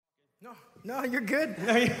No, you're good.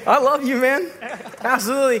 I love you, man.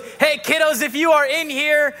 Absolutely. Hey, kiddos, if you are in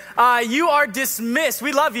here, you are dismissed.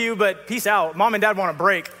 We love you, but peace out. Mom and dad want a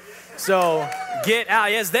break. So get out.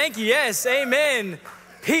 Yes, thank you. Yes, amen.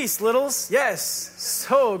 Peace, littles. Yes,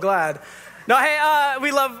 so glad. No, hey,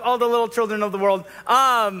 we love all the little children of the world.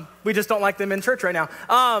 We just don't like them in church right now.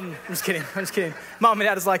 I'm just kidding. Mom and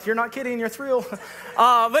dad is like, you're not kidding. You're thrilled.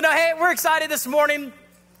 But no, hey, we're excited this morning.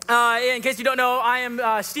 In case you don't know, I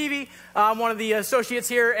am Stevie. I'm one of the associates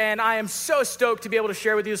here, and I am so stoked to be able to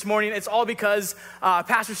share with you this morning. It's all because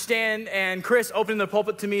Pastor Stan and Chris opened the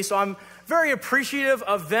pulpit to me, so I'm very appreciative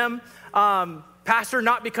of them. Pastor,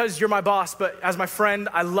 not because you're my boss, but as my friend,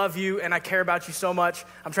 I love you and I care about you so much.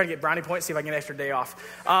 I'm trying to get brownie points, see if I can get an extra day off.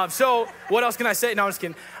 So what else can I say? No, I'm just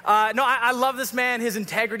kidding. I love this man, his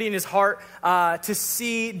integrity and his heart. To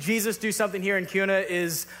see Jesus do something here in Kuna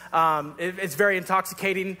is, it's very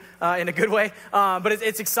intoxicating in a good way, but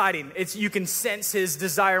it's exciting. You can sense his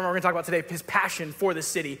desire, and what we're going to talk about today, his passion for the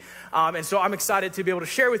city. And so I'm excited to be able to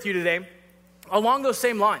share with you today along those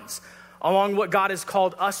same lines, along what God has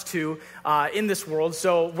called us to in this world.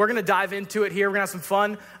 So we're going to dive into it here. We're going to have some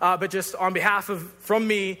fun. But just on behalf of, from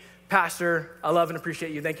me, Pastor, I love and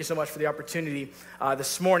appreciate you. Thank you so much for the opportunity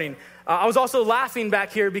this morning. I was also laughing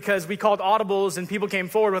back here because we called audibles and people came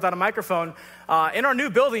forward without a microphone. In our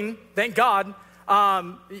new building, thank God,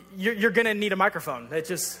 you're going to need a microphone. It's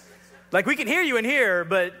just, like, we can hear you in here,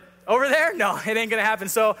 but over there, no, it ain't going to happen.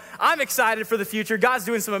 So I'm excited for the future. God's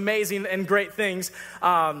doing some amazing and great things.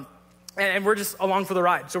 And we're just along for the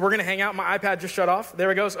ride. So we're going to hang out. My iPad just shut off.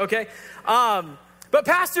 There it goes. Okay. But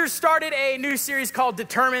Pastor started a new series called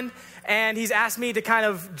Determined, and he's asked me to kind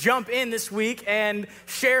of jump in this week and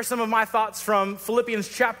share some of my thoughts from Philippians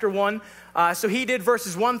chapter 1. So he did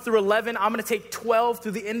verses 1 through 11. I'm going to take 12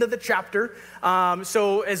 through the end of the chapter.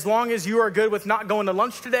 So as long as you are good with not going to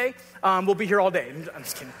lunch today, we'll be here all day. I'm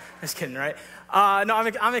just kidding, right? No,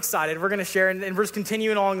 I'm excited. We're going to share, and we're just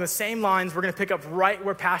continuing along the same lines. We're going to pick up right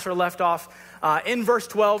where Pastor left off in verse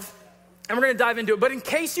 12, and we're going to dive into it. But in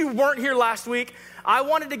case you weren't here last week, I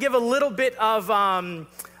wanted to give a little bit of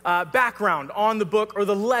background on the book or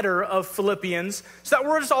the letter of Philippians so that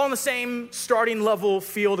we're just all in the same starting level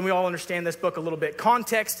field and we all understand this book a little bit.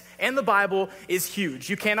 Context and the Bible is huge.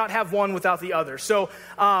 You cannot have one without the other. So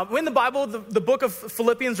in the Bible, the book of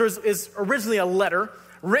Philippians is originally a letter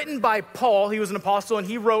written by Paul. He was an apostle, and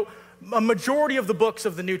he wrote a majority of the books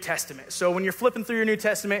of the New Testament. So when you're flipping through your New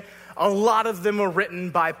Testament, a lot of them were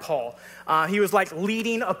written by Paul. He was like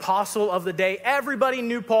leading apostle of the day. Everybody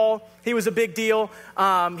knew Paul. He was a big deal.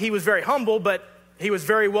 He was very humble, but he was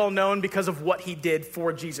very well known because of what he did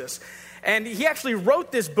for Jesus. And he actually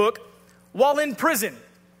wrote this book while in prison.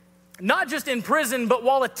 Not just in prison, but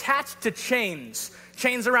while attached to chains.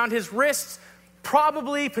 Chains around his wrists,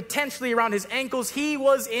 probably, potentially around his ankles. He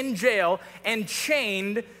was in jail and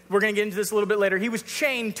chained. We're going to get into this a little bit later. He was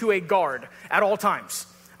chained to a guard at all times.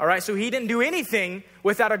 All right, so he didn't do anything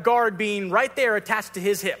without a guard being right there attached to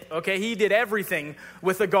his hip. Okay, he did everything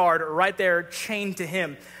with a guard right there chained to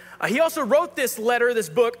him. He also wrote this letter, this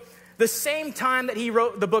book, the same time that he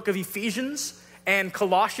wrote the book of Ephesians and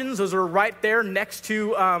Colossians. Those are right there next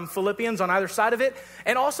to Philippians on either side of it.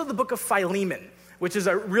 And also the book of Philemon, which is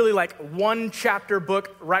a really like one chapter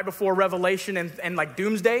book right before Revelation and like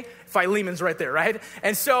Doomsday. Philemon's right there, right?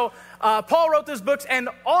 And so Paul wrote those books, and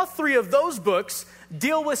all three of those books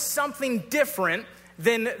deal with something different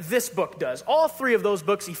than this book does. All three of those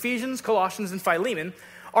books, Ephesians, Colossians, and Philemon,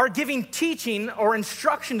 are giving teaching or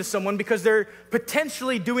instruction to someone because they're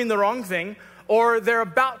potentially doing the wrong thing, or they're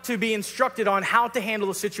about to be instructed on how to handle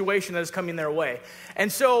a situation that is coming their way. And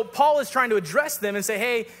so Paul is trying to address them and say,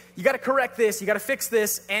 hey, you got to correct this, you got to fix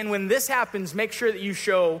this, and when this happens, make sure that you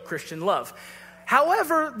show Christian love.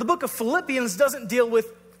 However, the book of Philippians doesn't deal with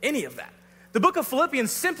any of that. The book of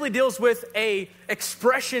Philippians simply deals with a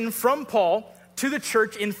expression from Paul to the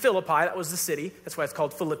church in Philippi. That was the city. That's why it's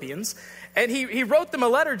called Philippians. And he wrote them a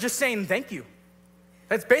letter just saying thank you.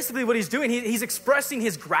 That's basically what he's doing. He's expressing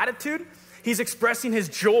his gratitude. He's expressing his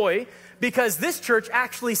joy because this church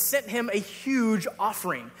actually sent him a huge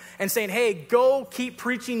offering and saying, hey, go keep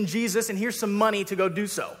preaching Jesus and here's some money to go do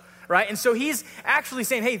so, right? And so he's actually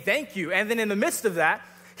saying, hey, thank you. And then in the midst of that,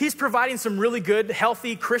 he's providing some really good,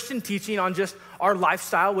 healthy Christian teaching on just our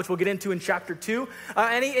lifestyle, which we'll get into in chapter 2.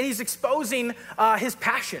 And he's exposing his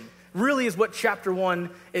passion. Really is what chapter 1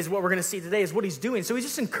 is what we're going to see today is what he's doing. So he's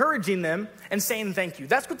just encouraging them and saying thank you.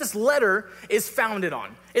 That's what this letter is founded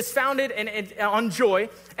on. It's founded on joy,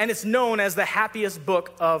 and it's known as the happiest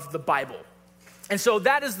book of the Bible. And so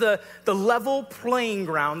that is the level playing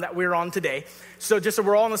ground that we're on today. So just so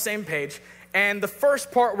we're all on the same page. And the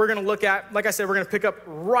first part we're going to look at, like I said, we're going to pick up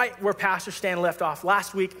right where Pastor Stan left off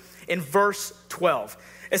last week in verse 12.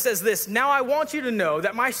 It says this: "Now I want you to know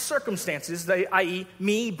that my circumstances, i.e.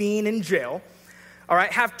 me being in jail, all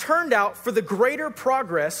right, have turned out for the greater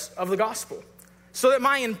progress of the gospel, so that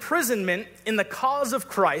my imprisonment in the cause of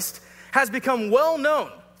Christ has become well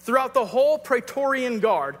known throughout the whole Praetorian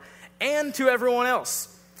Guard and to everyone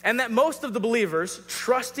else, and that most of the believers,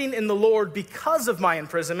 trusting in the Lord because of my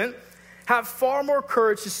imprisonment, have far more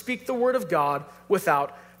courage to speak the word of God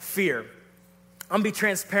without fear." I'm going to be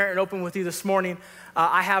transparent and open with you this morning.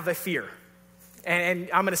 I have a fear. And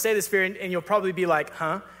I'm going to say this fear, and you'll probably be like,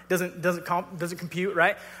 huh? Doesn't compute,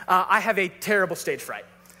 right? I have a terrible stage fright.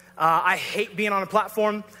 I hate being on a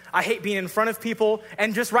platform. I hate being in front of people.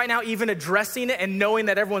 And just right now, even addressing it and knowing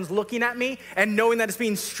that everyone's looking at me and knowing that it's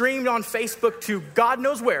being streamed on Facebook to God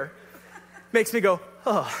knows where makes me go,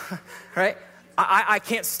 oh, right? I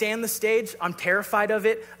can't stand the stage. I'm terrified of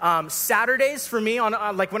it. Saturdays for me,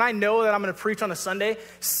 like when I know that I'm going to preach on a Sunday,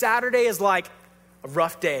 Saturday is like a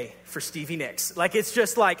rough day for Stevie Nicks. Like it's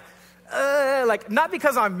just like not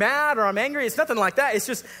because I'm mad or I'm angry. It's nothing like that. It's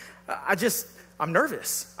just, I'm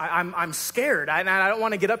nervous. I'm scared. I don't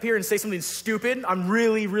want to get up here and say something stupid. I'm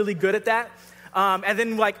really, really good at that. And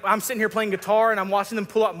then like I'm sitting here playing guitar and I'm watching them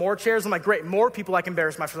pull out more chairs. I'm like, great, more people I can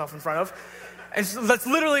embarrass myself in front of. And so that's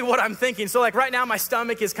literally what I'm thinking. So like right now my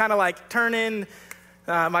stomach is kind of like turning.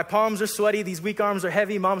 My palms are sweaty. These weak arms are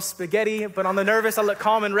heavy. Mom's spaghetti. But on the nervous, I look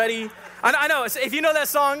calm and ready. I know. If you know that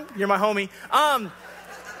song, you're my homie.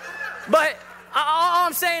 But all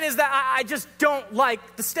I'm saying is that I just don't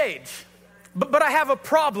like the stage. But I have a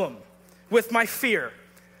problem with my fear.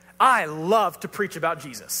 I love to preach about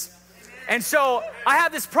Jesus. And so I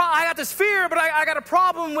have this I got this fear, but I got a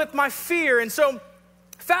problem with my fear. And so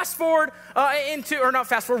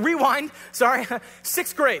rewind,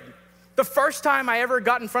 sixth grade. The first time I ever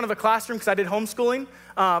got in front of a classroom, because I did homeschooling.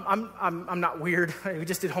 I'm not weird. We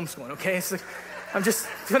just did homeschooling, okay? So I'm just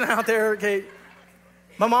putting it out there, okay?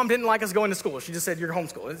 My mom didn't like us going to school. She just said, you're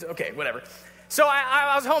homeschooled. It's okay, whatever. So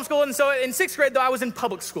I was homeschooled, and so in sixth grade, though, I was in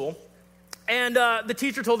public school. And the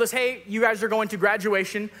teacher told us, hey, you guys are going to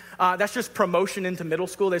graduation. That's just promotion into middle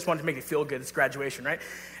school. They just wanted to make it feel good. It's graduation, right?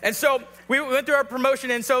 And so we went through our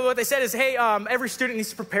promotion, and so what they said is, hey, every student needs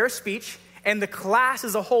to prepare a speech, and the class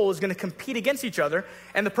as a whole is going to compete against each other,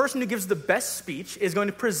 and the person who gives the best speech is going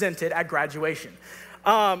to present it at graduation.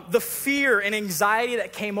 The fear and anxiety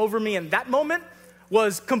that came over me in that moment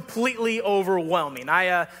was completely overwhelming.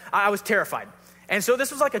 I was terrified. And so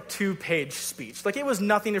this was like a 2-page speech. Like it was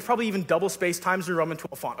nothing. There's probably even double space Times New Roman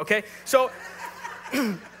 12 font, okay? So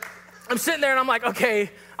I'm sitting there and I'm like,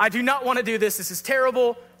 okay, I do not want to do this. This is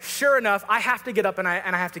terrible. Sure enough, I have to get up and I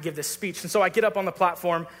have to give this speech. And so I get up on the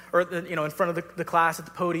platform or, in front of the class at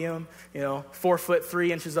the podium, 4 foot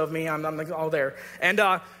 3 inches of me. I'm like all there. And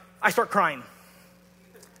I start crying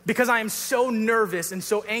because I am so nervous and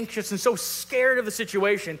so anxious and so scared of the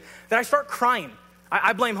situation that I start crying.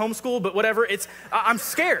 I blame homeschool, but whatever. I'm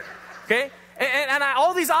scared, okay? And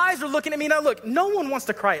all these eyes are looking at me. Now, look, no one wants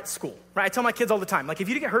to cry at school, right? I tell my kids all the time, like, if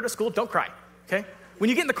you get hurt at school, don't cry, okay? When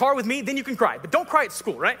you get in the car with me, then you can cry, but don't cry at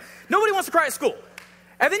school, right? Nobody wants to cry at school.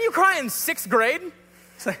 And then you cry in 6th grade.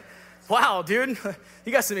 It's like, wow, dude,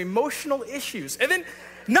 you got some emotional issues. And then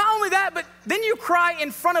not only that, but then you cry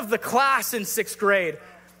in front of the class in 6th grade.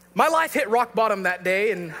 My life hit rock bottom that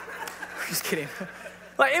day, and just kidding.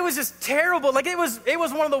 Like, it was just terrible. Like, it was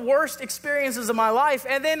one of the worst experiences of my life.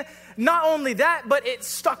 And then not only that, but it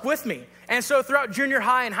stuck with me. And so throughout junior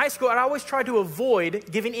high and high school, I always tried to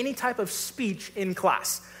avoid giving any type of speech in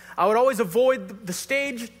class. I would always avoid the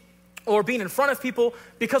stage or being in front of people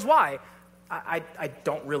because why? I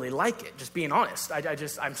don't really like it, just being honest.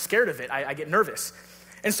 I'm scared of it. I get nervous.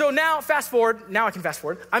 And so now I can fast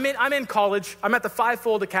forward. I'm in college. I'm at the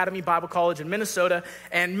Fivefold Academy Bible College in Minnesota.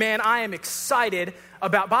 And man, I am excited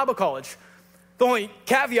about Bible college. The only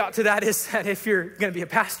caveat to that is that if you're going to be a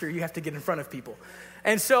pastor, you have to get in front of people.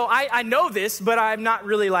 And so I know this, but I'm not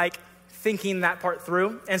really like thinking that part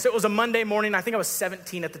through. And so it was a Monday morning. I think I was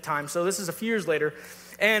 17 at the time. So this is a few years later.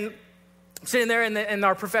 And I'm sitting there and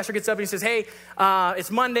our professor gets up and he says, hey,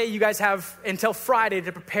 it's Monday. You guys have until Friday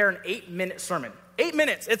to prepare an 8-minute sermon. 8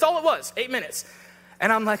 minutes. It's all it was, 8 minutes.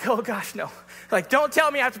 And I'm like, oh gosh, no. Like, don't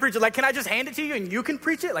tell me I have to preach it. Like, can I just hand it to you and you can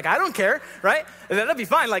preach it? Like, I don't care, right? That'll be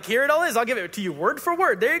fine. Like, here it all is. I'll give it to you word for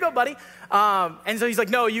word. There you go, buddy. And so he's like,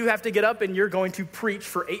 no, you have to get up and you're going to preach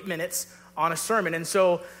for 8 minutes on a sermon. And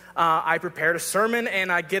so I prepared a sermon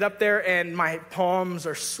and I get up there and my palms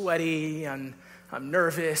are sweaty and I'm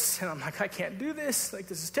nervous. And I'm like, I can't do this. Like,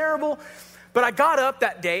 this is terrible. But I got up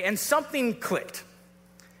that day and something clicked.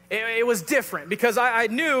 it was different because I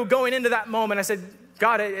knew going into that moment, I said,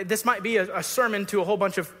 God, this might be a sermon to a whole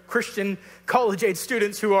bunch of Christian college-age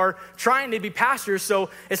students who are trying to be pastors, so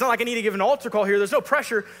it's not like I need to give an altar call here. There's no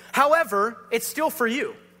pressure. However, it's still for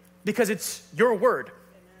you because it's your word.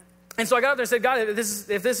 And so I got up there and said, God, if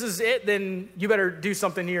this is it, then you better do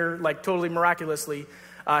something here, like totally miraculously,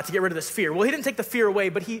 to get rid of this fear. Well, he didn't take the fear away,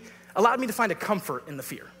 but he allowed me to find a comfort in the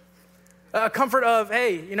fear. A comfort of,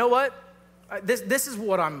 hey, you know what? This is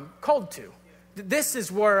what I'm called to. This is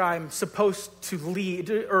where I'm supposed to lead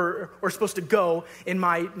or supposed to go in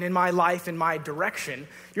my life, in my direction.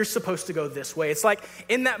 You're supposed to go this way. It's like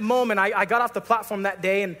in that moment, I got off the platform that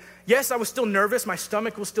day, and yes, I was still nervous. My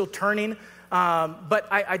stomach was still turning, but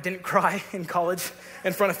I didn't cry in college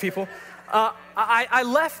in front of people. I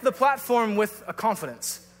left the platform with a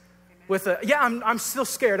confidence. I'm still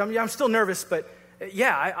scared. I'm still nervous, but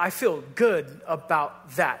yeah, I feel good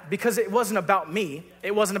about that because it wasn't about me.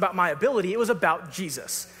 It wasn't about my ability. It was about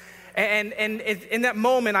Jesus. And in that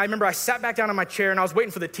moment, I remember I sat back down in my chair and I was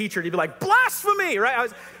waiting for the teacher to be like, blasphemy, right? I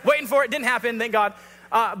was waiting for it. Didn't happen, thank God.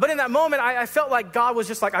 But in that moment, I felt like God was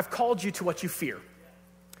just like, I've called you to what you fear.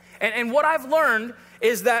 And what I've learned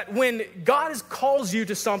is that when God calls you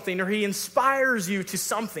to something or he inspires you to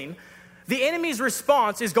something, the enemy's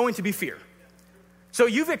response is going to be fear. So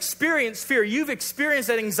you've experienced fear. You've experienced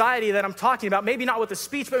that anxiety that I'm talking about, maybe not with the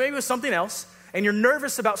speech, but maybe with something else, and you're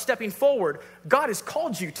nervous about stepping forward. God has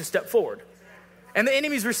called you to step forward. And the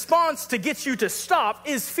enemy's response to get you to stop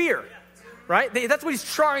is fear, right? That's what he's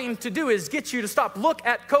trying to do, is get you to stop. Look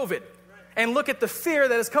at COVID and look at the fear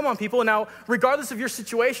that has come on people. Now, regardless of your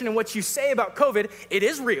situation and what you say about COVID, it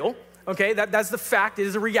is real, okay? That's the fact. It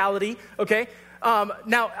is a reality, okay?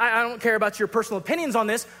 Now, I don't care about your personal opinions on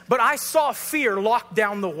this, but I saw fear lock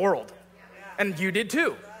down the world. And you did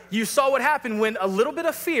too. You saw what happened when a little bit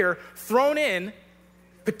of fear thrown in,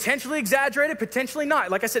 potentially exaggerated, potentially not.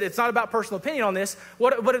 Like I said, it's not about personal opinion on this.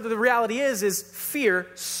 What the reality is fear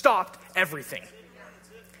stopped everything.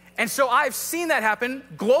 And so I've seen that happen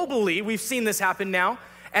globally. We've seen this happen now.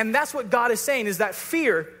 And that's what God is saying, is that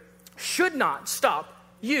fear should not stop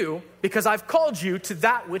you because I've called you to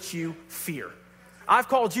that which you fear. I've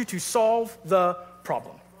called you to solve the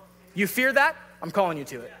problem. You fear that? I'm calling you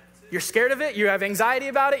to it. You're scared of it? You have anxiety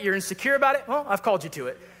about it? You're insecure about it? Well, I've called you to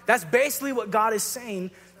it. That's basically what God is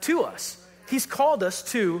saying to us. He's called us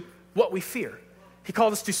to what we fear. He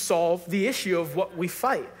called us to solve the issue of what we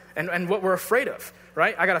fight and what we're afraid of,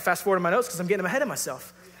 right? I got to fast forward in my notes because I'm getting ahead of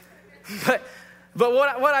myself. But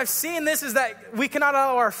what I've seen this is that we cannot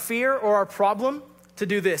allow our fear or our problem to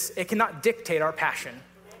do this. It cannot dictate our passion.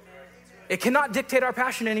 It cannot dictate our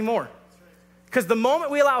passion anymore. Because the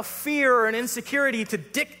moment we allow fear or an insecurity to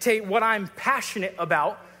dictate what I'm passionate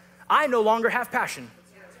about, I no longer have passion.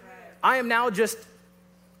 I am now just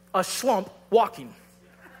a schlump walking.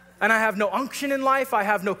 And I have no unction in life. I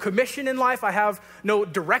have no commission in life. I have no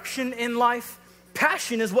direction in life.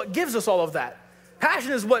 Passion is what gives us all of that.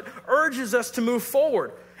 Passion is what urges us to move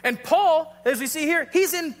forward. And Paul, as we see here,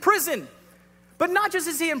 he's in prison. But not just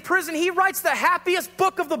is he in prison, he writes the happiest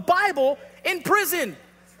book of the Bible in prison.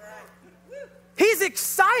 He's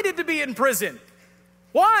excited to be in prison.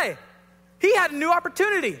 Why? He had a new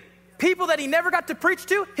opportunity. People that he never got to preach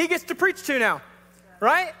to, he gets to preach to now,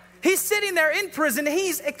 right? He's sitting there in prison.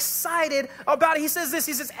 He's excited about it. He says this,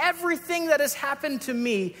 he says, everything that has happened to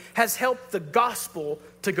me has helped the gospel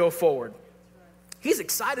to go forward. He's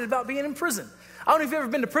excited about being in prison. I don't know if you've ever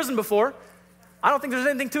been to prison before. I don't think there's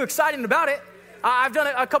anything too exciting about it. I've done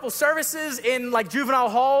a couple services in like juvenile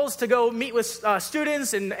halls to go meet with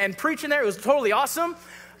students and preach in there. It was totally awesome,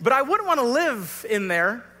 but I wouldn't want to live in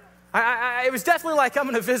there. It was definitely like, I'm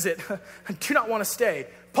going to visit. I do not want to stay.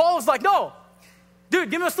 Paul was like, no, dude,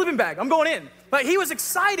 give me a sleeping bag. I'm going in. Like, he was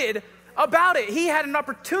excited about it. He had an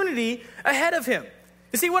opportunity ahead of him.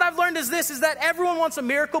 You see, what I've learned is this, is that everyone wants a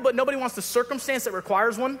miracle, but nobody wants the circumstance that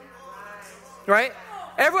requires one, right?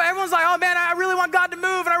 Everyone's like, oh man, I really want God to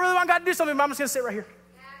move and I really want God to do something, but I'm just going to sit right here.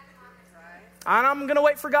 And I'm going to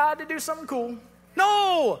wait for God to do something cool.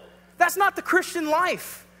 No, that's not the Christian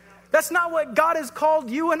life. That's not what God has called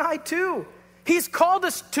you and I to. He's called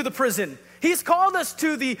us to the prison. He's called us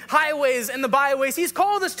to the highways and the byways. He's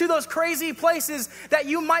called us to those crazy places that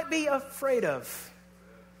you might be afraid of.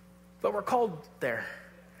 But we're called there.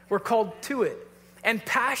 We're called to it. And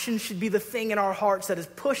passion should be the thing in our hearts that is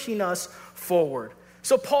pushing us forward.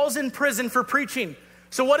 So Paul's in prison for preaching.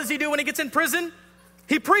 So what does he do when he gets in prison?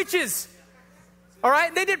 He preaches. All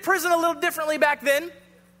right? They did prison a little differently back then.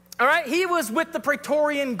 All right? He was with the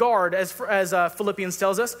Praetorian Guard, as Philippians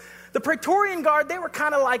tells us. The Praetorian Guard, they were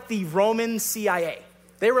kind of like the Roman CIA.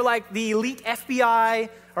 They were like the elite FBI,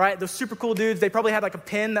 all right, those super cool dudes. They probably had like a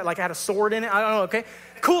pin that like had a sword in it. I don't know, okay?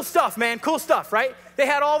 Cool stuff, man, cool stuff, right? They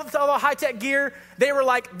had all the high-tech gear. They were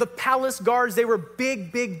like the palace guards. They were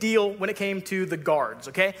big deal when it came to the guards,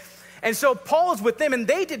 okay? And so Paul is with them, and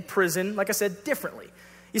they did prison, like I said, differently.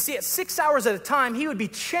 You see, at 6 hours at a time, he would be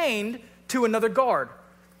chained to another guard.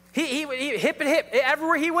 He hip and hip.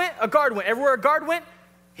 Everywhere he went, a guard went. Everywhere a guard went,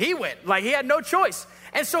 he went. Like, he had no choice.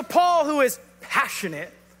 And so Paul, who is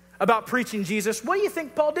passionate about preaching Jesus, what do you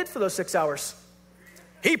think Paul did for those 6 hours?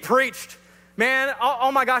 He preached. Man,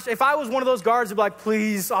 oh my gosh, if I was one of those guards, I'd be like,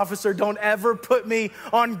 please, officer, don't ever put me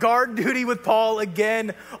on guard duty with Paul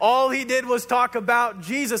again. All he did was talk about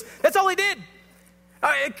Jesus. That's all he did.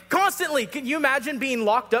 Constantly. Can you imagine being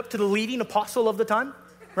locked up to the leading apostle of the time,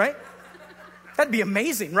 right? That'd be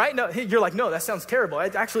amazing, right? No, you're like, no, that sounds terrible.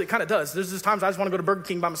 It kind of does. There's just times I just want to go to Burger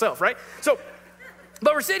King by myself, right? So,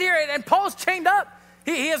 but we're sitting here and Paul's chained up.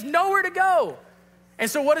 He has nowhere to go. And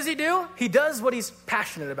so what does he do? He does what he's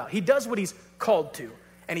passionate about. He does what he's called to.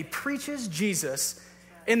 And he preaches Jesus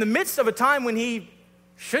in the midst of a time when he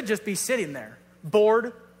should just be sitting there,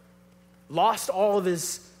 bored, lost all of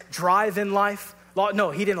his drive in life. No,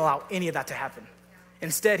 he didn't allow any of that to happen.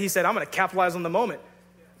 Instead, he said, I'm going to capitalize on the moment.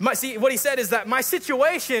 See, what he said is that my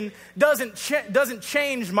situation doesn't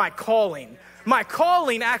change my calling. My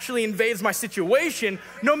calling actually invades my situation.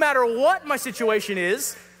 No matter what my situation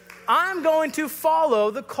is, I'm going to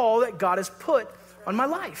follow the call that God has put on my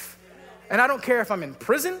life. And I don't care if I'm in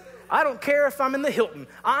prison. I don't care if I'm in the Hilton.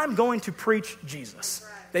 I'm going to preach Jesus.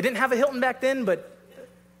 They didn't have a Hilton back then, but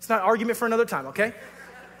it's not an argument for another time, okay?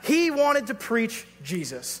 He wanted to preach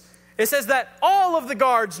Jesus. It says that all of the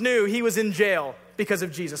guards knew he was in jail because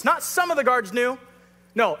of Jesus. Not some of the guards knew.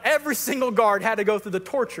 No, every single guard had to go through the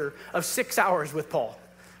torture of 6 hours with Paul,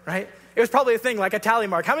 right? It was probably a thing like a tally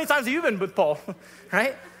mark. How many times have you been with Paul,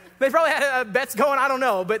 right? They probably had bets going, I don't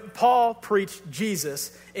know, but Paul preached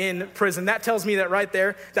Jesus in prison. That tells me that right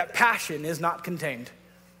there, that passion is not contained.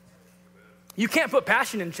 You can't put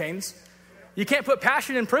passion in chains. You can't put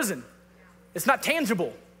passion in prison. It's not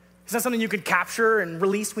tangible. It's not something you can capture and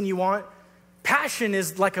release when you want. Passion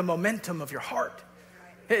is like a momentum of your heart.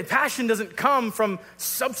 Passion doesn't come from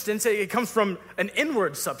substance. It comes from an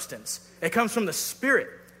inward substance. It comes from the Spirit.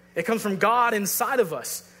 It comes from God inside of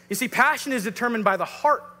us. You see, passion is determined by the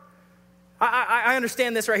heart. I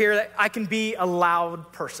understand this right here, that I can be a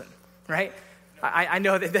loud person, right? I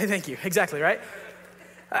know that, thank you, exactly, right?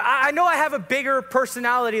 I know I have a bigger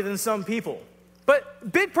personality than some people,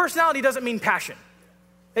 but big personality doesn't mean passion.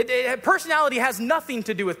 Personality has nothing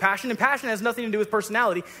to do with passion, and passion has nothing to do with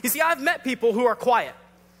personality. You see, I've met people who are quiet,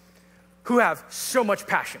 who have so much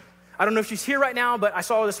passion. I don't know if she's here right now, but I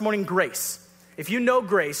saw her this morning, Grace. If you know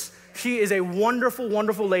Grace, she is a wonderful,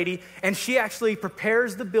 wonderful lady, and she actually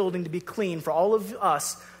prepares the building to be clean for all of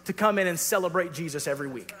us to come in and celebrate Jesus every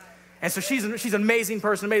week. And so she's an amazing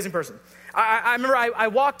person. I remember I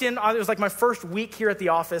walked in, it was like my first week here at the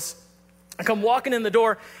office. I come walking in the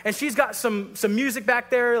door, and she's got some music back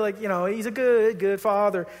there, like, you know, he's a good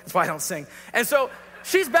father. That's why I don't sing. And so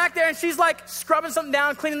she's back there, and she's like scrubbing something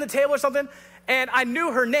down, cleaning the table or something. And I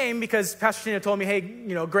knew her name because Pastor Tina told me, hey,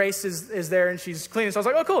 you know, Grace is there and she's cleaning. So I was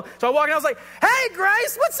like, oh, cool. So I walked in, I was like, hey,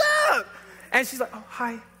 Grace, what's up? And she's like, oh,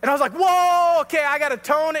 hi. And I was like, whoa, okay, I got to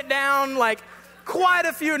tone it down, like quite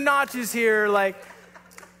a few notches here. Like,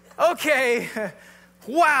 okay,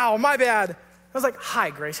 wow, my bad. I was like,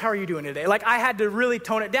 hi, Grace, how are you doing today? Like, I had to really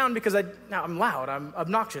tone it down because I'm loud, I'm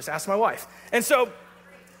obnoxious. Ask my wife. And so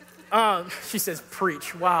she says,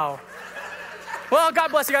 preach, wow. Well,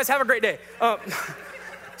 God bless you guys. Have a great day.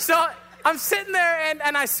 So I'm sitting there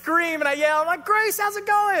and I scream and I yell. I'm like, Grace, how's it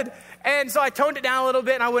going? And so I toned it down a little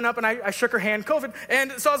bit and I went up and I shook her hand, COVID.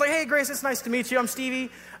 And so I was like, hey, Grace, it's nice to meet you. I'm Stevie.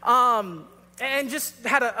 And just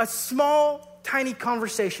had a small, tiny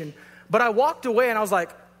conversation. But I walked away and I was like,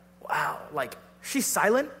 wow, like she's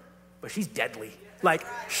silent, but she's deadly. Like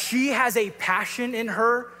she has a passion in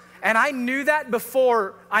her. And I knew that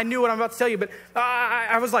before I knew what I'm about to tell you, but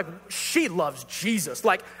I was like, she loves Jesus.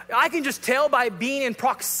 Like, I can just tell by being in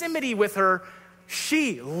proximity with her,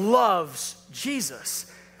 she loves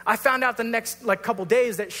Jesus. I found out the next couple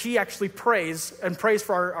days that she actually prays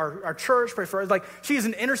for our church, prays for, like, she is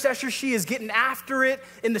an intercessor. She is getting after it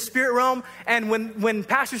in the spirit realm. And when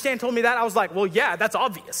Pastor Stan told me that, I was like, well, yeah, that's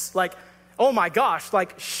obvious. Like, oh my gosh,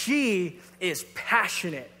 like she is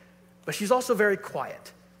passionate, but she's also very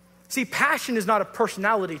quiet. See, passion is not a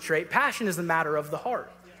personality trait. Passion is a matter of the heart.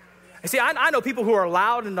 And see, I know people who are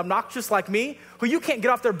loud and obnoxious like me, who you can't get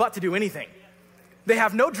off their butt to do anything. They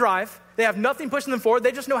have no drive. They have nothing pushing them forward.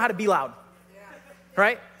 They just know how to be loud.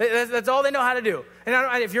 right? That's all they know how to do.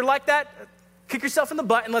 And if you're like that, kick yourself in the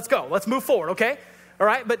butt and let's go. Let's move forward, okay? All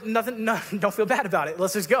right, but don't feel bad about it.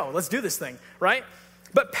 Let's just go. Let's do this thing, right?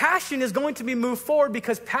 But passion is going to be moved forward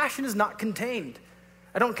because passion is not contained.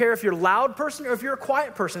 I don't care if you're a loud person or if you're a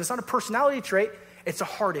quiet person. It's not a personality trait. It's a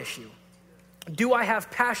heart issue. Do I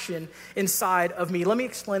have passion inside of me? Let me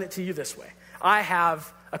explain it to you this way. I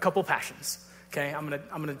have a couple passions, okay? I'm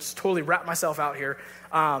gonna just totally wrap myself out here.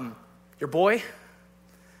 Your boy,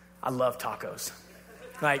 I love tacos.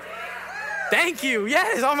 Like, thank you.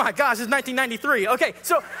 Yes, oh my gosh, it's 1993. Okay,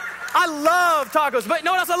 so I love tacos, but you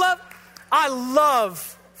know what else I love? I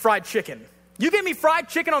love fried chicken. You give me fried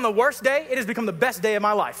chicken on the worst day, it has become the best day of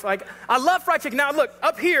my life. Like, I love fried chicken. Now, look,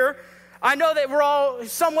 up here, I know that we're all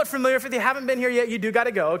somewhat familiar. If you haven't been here yet, you do got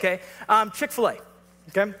to go, okay? Chick-fil-A,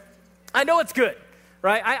 okay? I know it's good,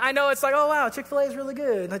 right? I know it's like, oh, wow, Chick-fil-A is really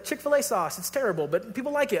good. The Chick-fil-A sauce, it's terrible, but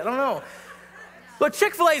people like it. I don't know. But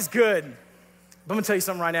Chick-fil-A is good. But I'm going to tell you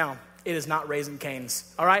something right now. It is not Raising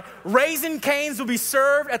Cane's, all right? Raising Cane's will be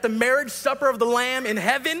served at the marriage supper of the Lamb in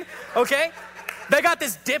heaven, okay? They got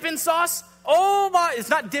this dipping sauce. Oh my, it's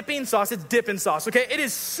not dipping sauce, it's dipping sauce, okay? It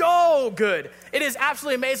is so good. It is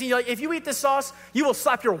absolutely amazing. You're like, if you eat this sauce, you will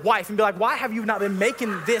slap your wife and be like, why have you not been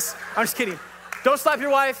making this? I'm just kidding. Don't slap your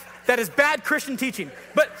wife. That is bad Christian teaching.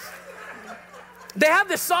 But they have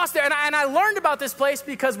this sauce there, and I learned about this place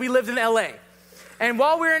because we lived in LA. And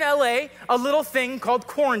while we were in LA, a little thing called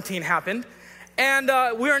quarantine happened. And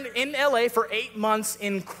we were in LA for 8 months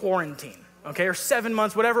in quarantine, okay? Or 7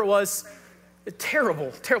 months, whatever it was. A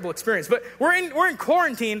terrible, terrible experience. But we're in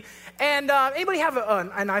quarantine, and anybody have an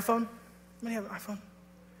iPhone? Anybody have an iPhone?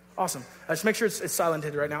 Awesome. Just make sure it's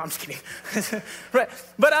silented right now. I'm just kidding. Right.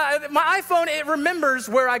 But my iPhone, it remembers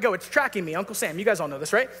where I go. It's tracking me. Uncle Sam, you guys all know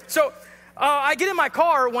this, right? So I get in my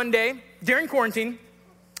car one day during quarantine,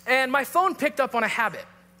 and my phone picked up on a habit.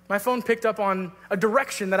 My phone picked up on a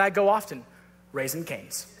direction that I go often, Raising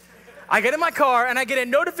Cane's. I get in my car, and I get a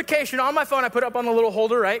notification on my phone. I put it up on the little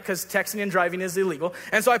holder, right? Because texting and driving is illegal.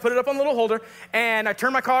 And so I put it up on the little holder, and I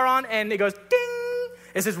turn my car on, and it goes, ding!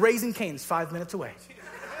 It says, Raising Cane's, 5 minutes away.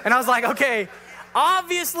 And I was like, okay,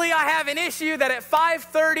 obviously I have an issue that at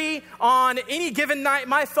 5:30 on any given night,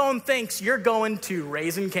 my phone thinks you're going to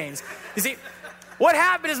Raising Cane's. You see, what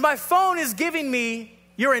happened is my phone is giving me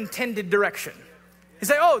your intended direction. You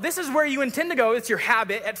say, oh, this is where you intend to go. It's your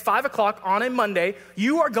habit at 5 o'clock on a Monday.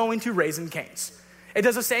 You are going to Raising Cane's. It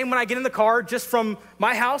does the same when I get in the car just from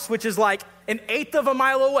my house, which is like 1/8 of a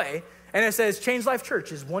mile away. And it says, Change Life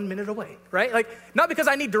Church is 1 minute away, right? Like, not because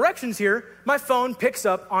I need directions here. My phone picks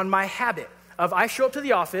up on my habit of I show up to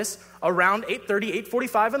the office around 8:30,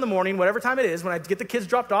 8:45 in the morning, whatever time it is, when I get the kids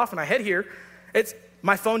dropped off and I head here.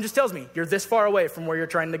 My phone just tells me, you're this far away from where you're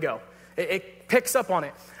trying to go. It picks up on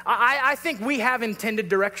it. I think we have intended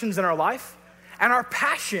directions in our life, and our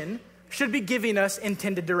passion should be giving us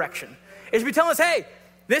intended direction. It should be telling us, hey,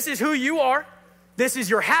 this is who you are. This is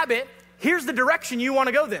your habit. Here's the direction you want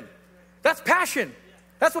to go then. That's passion.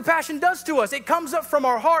 That's what passion does to us. It comes up from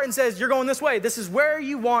our heart and says, you're going this way. This is where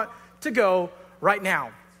you want to go right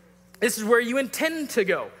now. This is where you intend to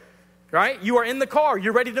go, right? You are in the car.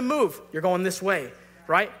 You're ready to move. You're going this way,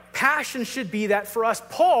 right? Passion should be that for us.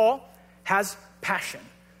 Paul has passion.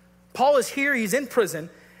 Paul is here. He's in prison,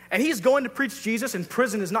 and he's going to preach Jesus, and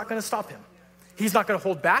prison is not going to stop him. He's not going to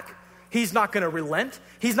hold back. He's not going to relent.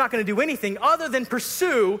 He's not going to do anything other than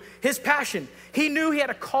pursue his passion. He knew he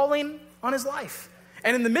had a calling on his life.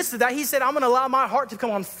 And in the midst of that, he said, I'm going to allow my heart to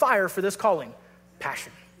come on fire for this calling.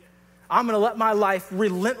 Passion. I'm going to let my life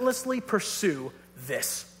relentlessly pursue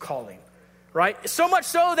this calling. Right? So much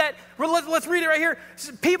so that, let's read it right here.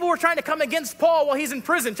 People were trying to come against Paul while he's in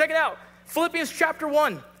prison. Check it out. Philippians chapter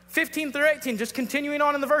 1, 15 through 18, just continuing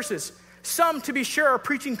on in the verses. Some, to be sure, are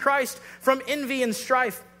preaching Christ from envy and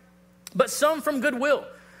strife, but some from goodwill.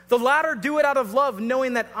 The latter do it out of love,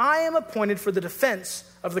 knowing that I am appointed for the defense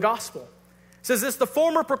of the gospel. It says this, the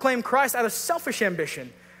former proclaim Christ out of selfish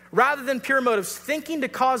ambition, rather than pure motives, thinking to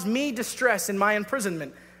cause me distress in my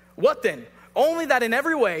imprisonment. What then? Only that in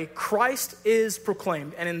every way Christ is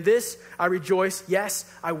proclaimed, and in this I rejoice. Yes,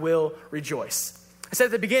 I will rejoice. I said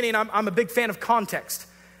at the beginning, I'm a big fan of context.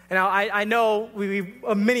 And I know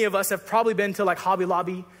many of us have probably been to like Hobby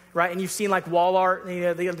Lobby, right? And you've seen like wall art,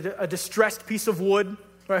 a distressed piece of wood,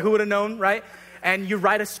 right? Who would have known, right? And you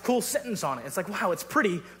write a cool sentence on it. It's like, wow, it's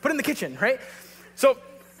pretty. Put it in the kitchen, right? So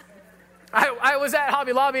I was at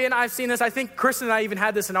Hobby Lobby, and I've seen this. I think Kristen and I even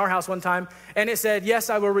had this in our house one time. And it said, yes,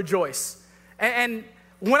 I will rejoice. And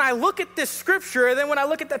when I look at this scripture, and then when I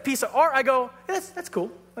look at that piece of art, I go, that's cool.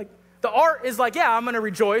 Like, the art is like, yeah, I'm going to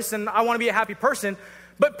rejoice, and I want to be a happy person.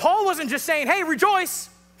 But Paul wasn't just saying, hey, rejoice,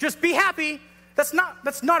 just be happy. That's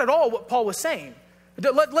not at all what Paul was saying.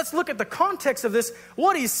 Let's look at the context of this.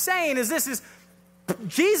 What he's saying is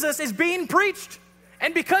Jesus is being preached.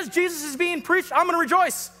 And because Jesus is being preached, I'm going to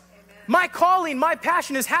rejoice. Amen. My calling, my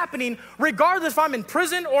passion is happening regardless if I'm in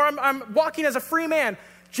prison or I'm walking as a free man.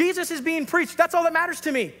 Jesus is being preached. That's all that matters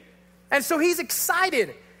to me. And so he's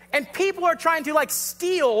excited. And people are trying to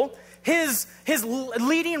steal his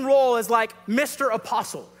leading role as Mr.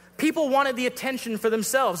 Apostle. People wanted the attention for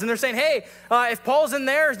themselves. And they're saying, hey, if Paul's in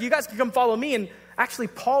there, you guys can come follow me. And actually,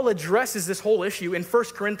 Paul addresses this whole issue in 1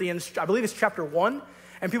 Corinthians, I believe it's chapter 1.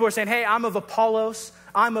 And people are saying, hey, I'm of Apollos,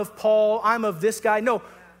 I'm of Paul, I'm of this guy. No,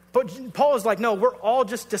 but Paul is no, we're all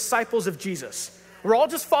just disciples of Jesus. We're all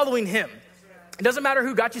just following him. It doesn't matter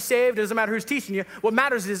who got you saved. It doesn't matter who's teaching you. What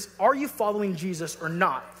matters is, are you following Jesus or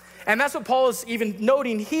not? And that's what Paul is even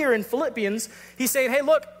noting here in Philippians. He's saying, hey,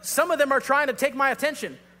 look, some of them are trying to take my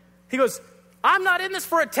attention. He goes, I'm not in this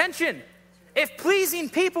for attention. If pleasing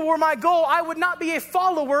people were my goal, I would not be a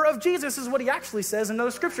follower of Jesus, is what he actually says in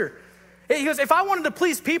another scripture. He goes, if I wanted to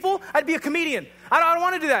please people, I'd be a comedian. I don't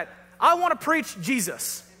want to do that. I want to preach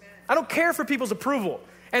Jesus. I don't care for people's approval.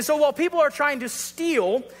 And so while people are trying to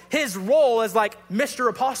steal his role as Mr.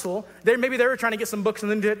 Apostle, maybe they were trying to get some books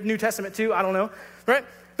in the New Testament too, I don't know, right?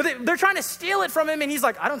 But they're trying to steal it from him, and he's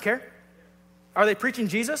I don't care. Are they preaching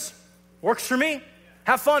Jesus? Works for me.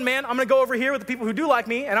 Have fun, man. I'm going to go over here with the people who do like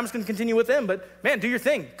me, and I'm just going to continue with them. But, man, do your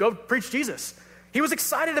thing. Go preach Jesus. He was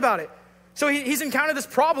excited about it. So he's encountered this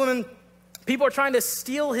problem, and people are trying to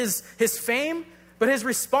steal his fame, but his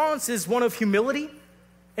response is one of humility,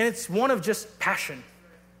 and it's one of just passion.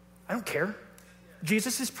 I don't care.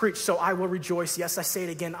 Jesus is preached, so I will rejoice. Yes, I say it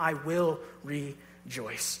again, I will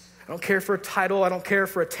rejoice. I don't care for a title. I don't care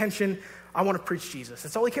for attention. I want to preach Jesus.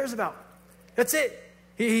 That's all he cares about. That's it.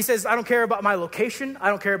 He says, I don't care about my location. I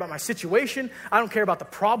don't care about my situation. I don't care about the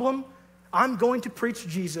problem. I'm going to preach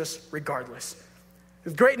Jesus regardless.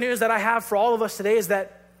 The great news that I have for all of us today is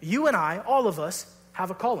that you and I, all of us,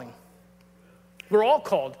 have a calling. We're all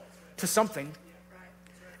called to something.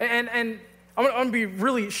 And I'm going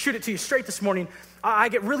to shoot it to you straight this morning. I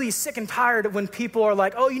get really sick and tired when people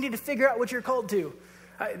are oh, you need to figure out what you're called to.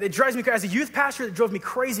 It drives me crazy. As a youth pastor, it drove me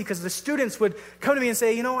crazy because the students would come to me and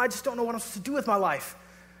say, I just don't know what I'm supposed to do with my life.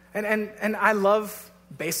 And I love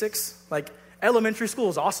basics. Elementary school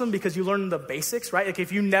is awesome because you learn the basics, right?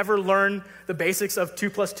 If you never learn the basics of 2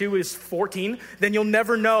 + 2 is 14, then you'll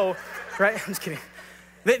never know, right? I'm just kidding.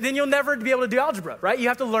 Then you'll never be able to do algebra, right? You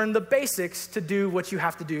have to learn the basics to do what you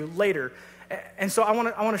have to do later. And so I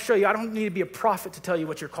want to show you, I don't need to be a prophet to tell you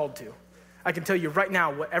what you're called to. I can tell you right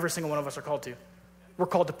now what every single one of us are called to. We're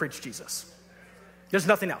called to preach Jesus. There's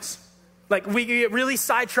nothing else. We get really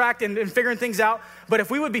sidetracked and figuring things out. But if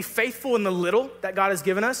we would be faithful in the little that God has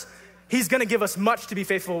given us, he's going to give us much to be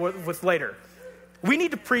faithful with later. We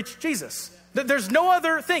need to preach Jesus. There's no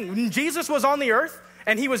other thing. When Jesus was on the earth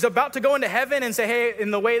and he was about to go into heaven and say, hey,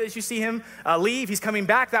 in the way that you see him leave, he's coming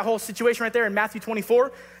back. That whole situation right there in Matthew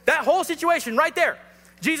 24, that whole situation right there.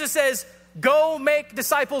 Jesus says, go make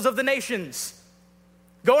disciples of the nations.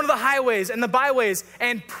 Go into the highways and the byways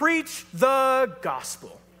and preach the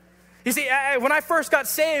gospel. You see, when I first got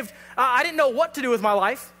saved, I didn't know what to do with my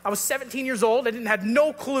life. I was 17 years old. I had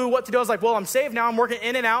no clue what to do. I was well, I'm saved now. I'm working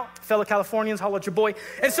in and out. Fellow Californians, holla at your boy.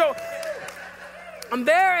 And so I'm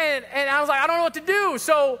there, and I was I don't know what to do.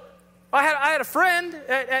 So I had a friend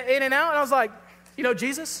at In and Out, and I was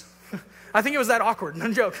Jesus? I think it was that awkward.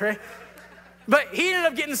 No joke, right? But he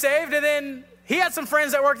ended up getting saved, and then he had some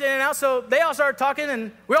friends that worked In and Out, so they all started talking,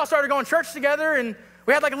 and we all started going to church together, and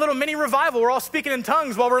we had a little mini revival. We're all speaking in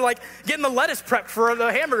tongues while we're getting the lettuce prepped for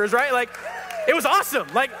the hamburgers, right? It was awesome.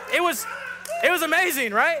 It was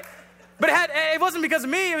amazing, right? But it wasn't because of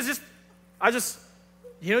me. It was just,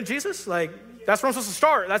 Jesus? That's where I'm supposed to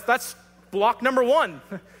start. That's block number 1.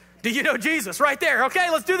 Do you know Jesus? Right there. Okay,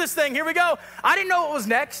 let's do this thing. Here we go. I didn't know what was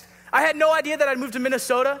next. I had no idea that I'd moved to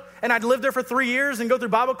Minnesota and I'd live there for 3 years and go through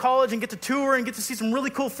Bible college and get to tour and get to see some really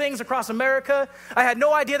cool things across America. I had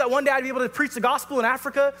no idea that one day I'd be able to preach the gospel in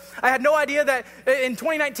Africa. I had no idea that in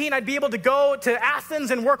 2019 I'd be able to go to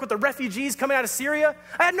Athens and work with the refugees coming out of Syria.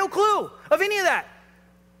 I had no clue of any of that.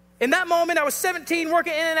 In that moment, I was 17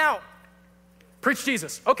 working In and Out. Preach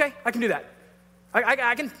Jesus. Okay, I can do that.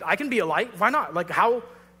 I can be a light. Why not?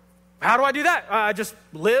 How do I do that? I just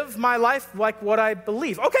live my life like what I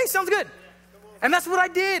believe. Okay, sounds good. And that's what I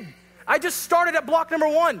did. I just started at block number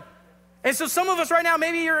 1. And so some of us right now,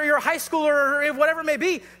 maybe you're a high schooler or whatever it may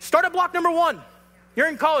be, start at block number 1. You're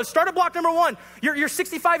in college, start at block number 1. You're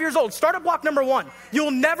 65 years old, start at block number 1. You'll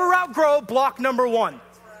never outgrow block number 1.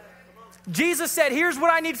 Jesus said, here's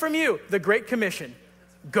what I need from you, the Great Commission.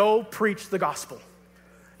 Go preach the gospel.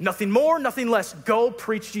 Nothing more, nothing less. Go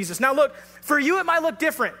preach Jesus. Now look, for you it might look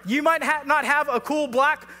different. You might not have a cool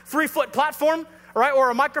black 3-foot platform, right? Or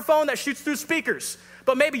a microphone that shoots through speakers.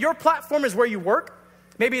 But maybe your platform is where you work.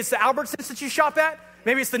 Maybe it's the Albertsons that you shop at.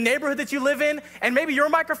 Maybe it's the neighborhood that you live in. And maybe your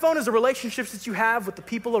microphone is the relationships that you have with the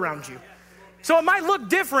people around you. So it might look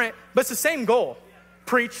different, but it's the same goal.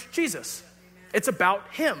 Preach Jesus. It's about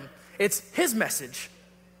him. It's his message.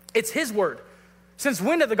 It's his word. Since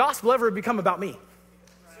when did the gospel ever become about me?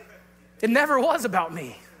 It never was about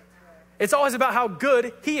me. It's always about how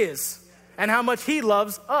good he is and how much he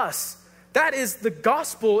loves us. That is the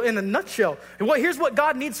gospel in a nutshell. And here's what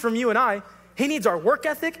God needs from you and I. He needs our work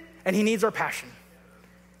ethic and he needs our passion.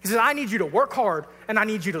 He says, I need you to work hard and I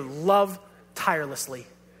need you to love tirelessly.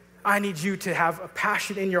 I need you to have a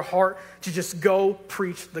passion in your heart to just go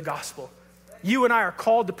preach the gospel. You and I are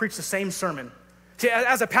called to preach the same sermon. See,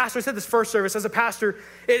 as a pastor, I said this first service, as a pastor,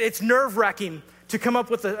 it's nerve-wracking to come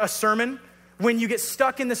up with a sermon when you get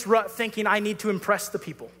stuck in this rut thinking I need to impress the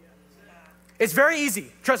people. It's very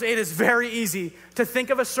easy. Trust me, it is very easy to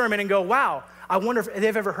think of a sermon and go, wow, I wonder if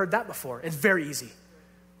they've ever heard that before. It's very easy.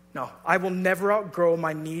 No, I will never outgrow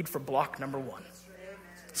my need for block number 1.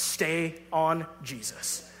 Stay on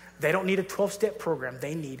Jesus. They don't need a 12-step program.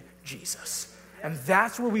 They need Jesus. And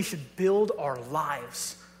that's where we should build our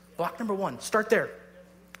lives. Block number 1, start there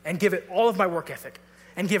and give it all of my work ethic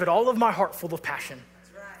and give it all of my heart full of passion.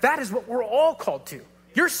 That is what we're all called to.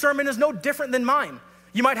 Your sermon is no different than mine.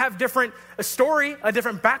 You might have a story, a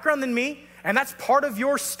different background than me, and that's part of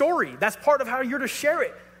your story. That's part of how you're to share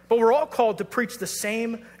it. But we're all called to preach the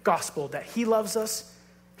same gospel, that he loves us,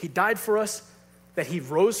 he died for us, that he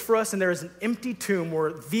rose for us, and there is an empty tomb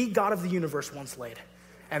where the God of the universe once laid.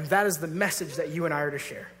 And that is the message that you and I are to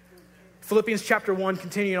share. Philippians chapter 1,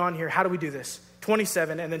 continuing on here, how do we do this?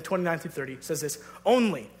 27 and then 29 through 30 says this,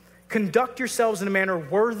 only conduct yourselves in a manner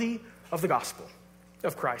worthy of the gospel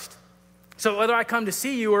of Christ. So whether I come to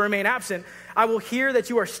see you or remain absent, I will hear that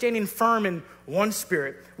you are standing firm in one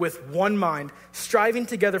spirit, with one mind, striving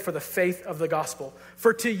together for the faith of the gospel.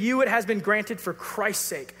 For to you it has been granted for Christ's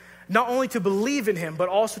sake, not only to believe in him, but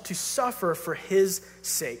also to suffer for his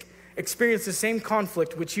sake. Experience the same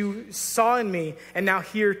conflict which you saw in me and now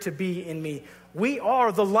hear to be in me. We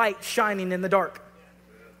are the light shining in the dark.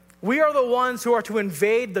 We are the ones who are to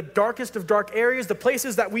invade the darkest of dark areas, the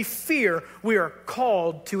places that we fear we are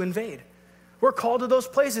called to invade. We're called to those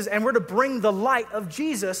places, and we're to bring the light of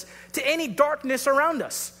Jesus to any darkness around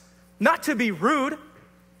us. Not to be rude,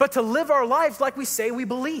 but to live our lives like we say we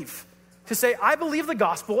believe. To say, I believe the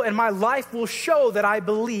gospel, and my life will show that I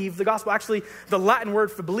believe the gospel. Actually, the Latin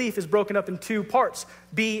word for belief is broken up in 2 parts,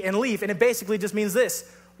 be and leave. And it basically just means this.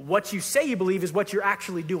 What you say you believe is what you're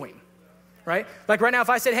actually doing, right? Like right now,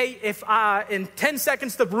 if I said, hey, if in 10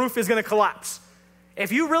 seconds the roof is going to collapse,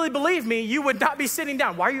 if you really believe me, you would not be sitting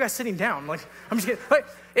down. Why are you guys sitting down? Like, I'm just kidding. Like,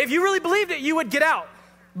 if you really believed it, you would get out.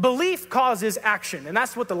 Belief causes action, and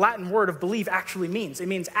that's what the Latin word of believe actually means. It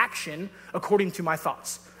means action according to my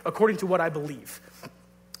thoughts, according to what I believe.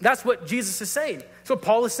 That's what Jesus is saying. So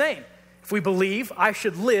Paul is saying, if we believe, I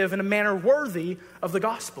should live in a manner worthy of the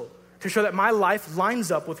gospel to show that my life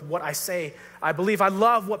lines up with what I say I believe. I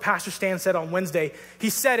love what Pastor Stan said on Wednesday. He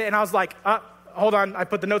said it, and I was like, hold on. I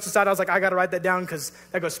put the notes aside. I was like, I got to write that down because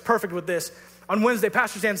that goes perfect with this. On Wednesday,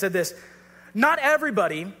 Pastor Stan said this, not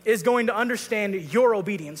everybody is going to understand your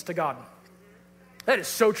obedience to God. That is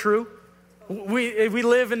so true. We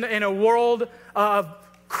live in a world of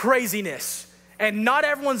craziness, and not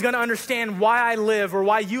everyone's going to understand why I live or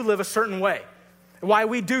why you live a certain way, why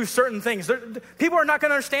we do certain things. People are not going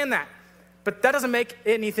to understand that, but that doesn't make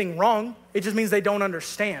anything wrong. It just means they don't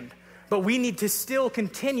understand. But we need to still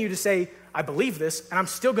continue to say, I believe this, and I'm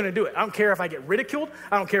still going to do it. I don't care if I get ridiculed.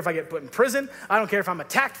 I don't care if I get put in prison. I don't care if I'm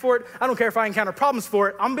attacked for it. I don't care if I encounter problems for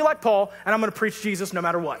it. I'm going to be like Paul, and I'm going to preach Jesus no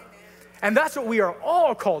matter what. And that's what we are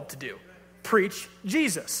all called to do. Preach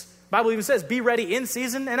Jesus. The Bible even says, be ready in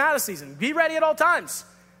season and out of season. Be ready at all times.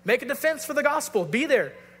 Make a defense for the gospel. Be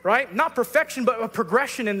there, right? Not perfection, but a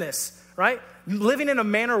progression in this, right? Living in a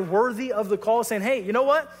manner worthy of the call, saying, hey, you know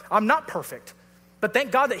what? I'm not perfect, but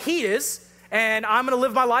thank God that he is. And I'm going to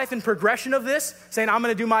live my life in progression of this, saying I'm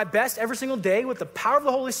going to do my best every single day with the power of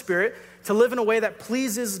the Holy Spirit to live in a way that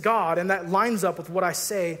pleases God and that lines up with what I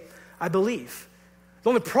say I believe. The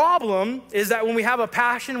only problem is that when we have a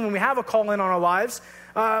passion, when we have a calling on our lives,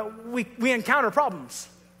 we encounter problems.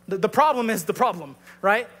 The problem is the problem,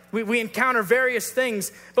 right? We encounter various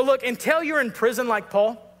things. But look, until you're in prison like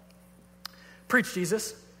Paul, preach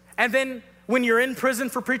Jesus. And then when you're in prison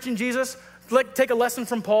for preaching Jesus, take a lesson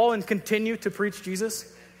from Paul and continue to preach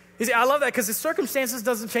Jesus? You see, I love that because his circumstances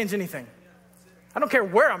doesn't change anything. I don't care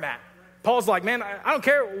where I'm at. Paul's like, man, I don't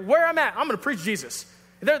care where I'm at. I'm going to preach Jesus.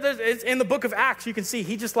 It's in the book of Acts, you can see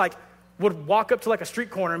he just like would walk up to like a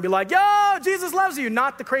street corner and be like, yo, Jesus loves you.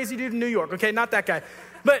 Not the crazy dude in New York, okay? Not that guy.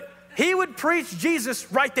 But he would preach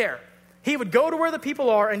Jesus right there. He would go to where the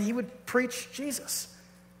people are and he would preach Jesus.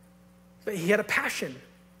 But he had a passion.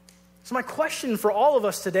 So my question for all of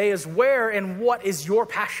us today is where and what is your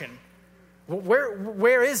passion?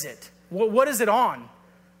 Where is it? What is it on?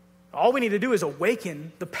 All we need to do is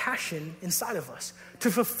awaken the passion inside of us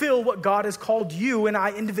to fulfill what God has called you and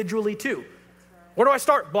I individually to. Where do I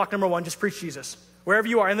start? Block number 1, just preach Jesus. Wherever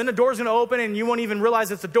you are. And then the door's going to open and you won't even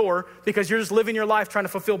realize it's a door because you're just living your life trying to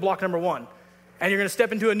fulfill block number 1. And you're going to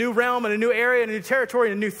step into a new realm and a new area and a new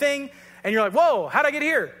territory and a new thing. And you're like, whoa, how'd I get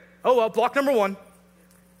here? Oh, well, block number 1.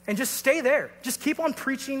 And just stay there. Just keep on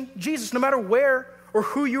preaching Jesus no matter where or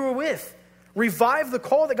who you are with. Revive the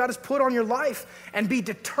call that God has put on your life and be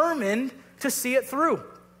determined to see it through.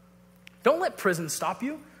 Don't let prison stop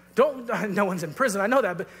you. No one's in prison, I know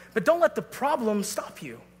that, but don't let the problem stop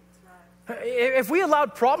you. If we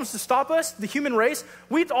allowed problems to stop us, the human race,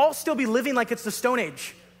 we'd all still be living like it's the Stone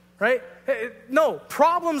Age, right? No,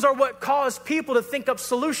 problems are what cause people to think up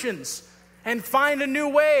solutions and find a new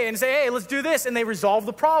way and say, hey, let's do this, and they resolve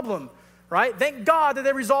the problem, right? Thank God that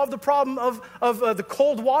they resolved the problem of the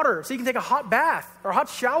cold water so you can take a hot bath or a hot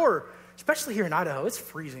shower, especially here in Idaho. It's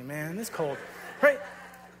freezing, man. It's cold, right?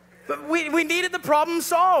 But we needed the problem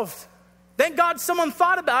solved. Thank God someone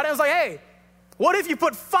thought about it and was like, hey, what if you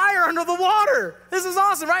put fire under the water? This is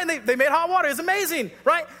awesome, right? And they made hot water. It's amazing,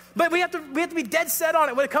 right? But we have to be dead set on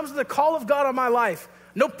it when it comes to the call of God on my life.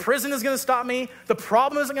 No prison is going to stop me. The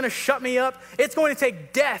problem isn't going to shut me up. It's going to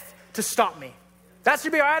take death to stop me. That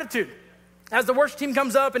should be our attitude. As the worship team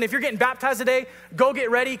comes up, and if you're getting baptized today, go get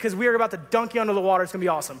ready because we are about to dunk you under the water. It's going to be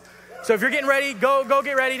awesome. So if you're getting ready, go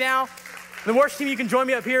get ready now. The worship team, you can join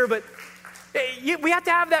me up here, but we have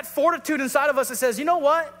to have that fortitude inside of us that says, you know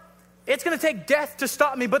what? It's going to take death to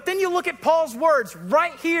stop me. But then you look at Paul's words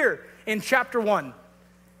right here in chapter 1.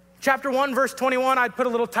 Chapter 1, verse 21, I'd put a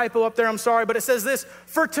little typo up there, I'm sorry, but it says this,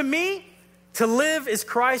 for to me, to live is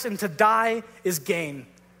Christ and to die is gain.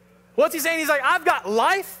 What's he saying? He's like, I've got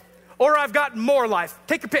life or I've got more life.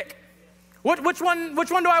 Take your pick. Which one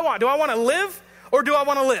do I want? Do I want to live or do I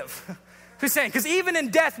want to live? He's saying, because even in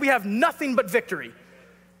death, we have nothing but victory.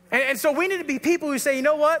 And so we need to be people who say, you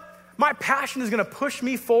know what? My passion is going to push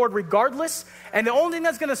me forward regardless. And the only thing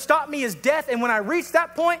that's going to stop me is death. And when I reach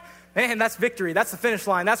that point, man, that's victory. That's the finish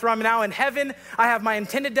line. That's where I'm now in heaven. I have my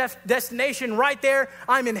intended destination right there.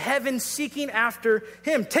 I'm in heaven seeking after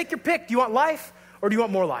him. Take your pick. Do you want life or do you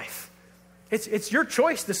want more life? It's your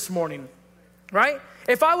choice this morning, right?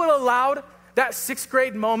 If I would have allowed that 6th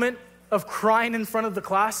grade moment of crying in front of the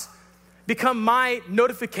class become my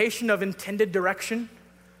notification of intended direction,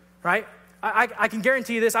 right? I can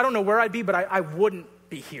guarantee you this. I don't know where I'd be, but I wouldn't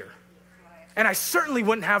be here. And I certainly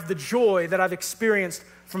wouldn't have the joy that I've experienced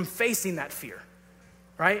from facing that fear,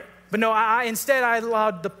 right? But no, instead I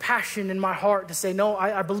allowed the passion in my heart to say, no,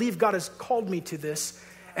 I believe God has called me to this,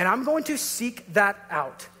 and I'm going to seek that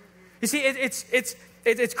out. You see,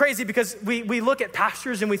 it's crazy because we look at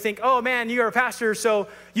pastors and we think, oh man, you're a pastor, so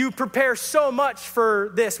you prepare so much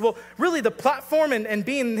for this. Well, really the platform and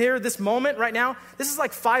being here this moment right now, this is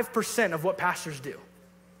like 5% of what pastors do.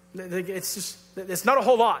 It's not a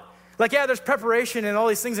whole lot. Like, yeah, there's preparation and all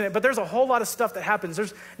these things in it, but there's a whole lot of stuff that happens.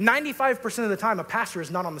 There's 95% of the time a pastor is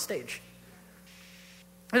not on the stage.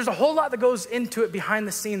 There's a whole lot that goes into it behind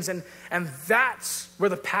the scenes, and that's where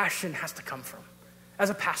the passion has to come from. As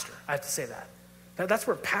a pastor, I have to say that. That's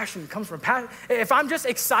where passion comes from. If I'm just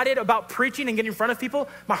excited about preaching and getting in front of people,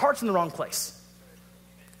 my heart's in the wrong place.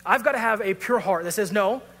 I've got to have a pure heart that says,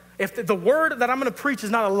 no, if the word that I'm going to preach is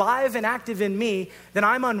not alive and active in me, then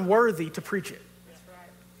I'm unworthy to preach it.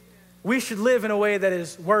 We should live in a way that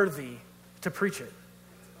is worthy to preach it,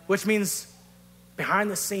 which means behind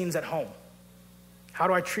the scenes at home. How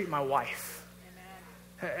do I treat my wife?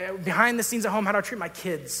 Amen. Behind the scenes at home, how do I treat my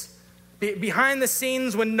kids? Behind the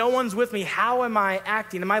scenes when no one's with me, how am I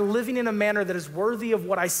acting? Am I living in a manner that is worthy of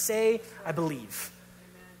what I say I believe?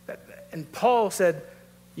 And Paul said,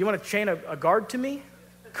 you want to chain a guard to me?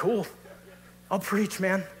 Cool. I'll preach,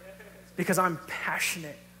 man, because I'm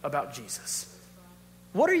passionate about Jesus.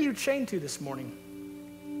 What are you chained to this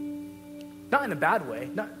morning? Not in a bad way.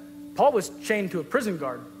 Paul was chained to a prison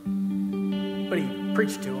guard, but he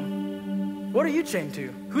preached to him. What are you chained to?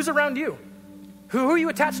 Who's around you? Who are you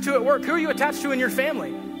attached to at work? Who are you attached to in your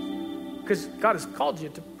family? Because God has called you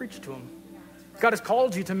to preach to them. God has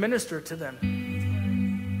called you to minister to them.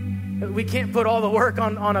 We can't put all the work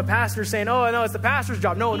on a pastor saying, oh, no, it's the pastor's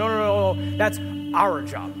job. No. That's our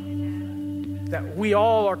job. That we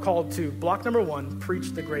all are called to, block number 1,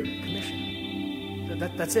 preach the Great Commission.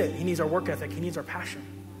 That's it. He needs our work ethic. He needs our passion.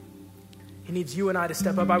 He needs you and I to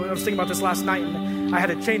step up. I was thinking about this last night, and I had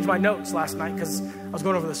to change my notes last night because I was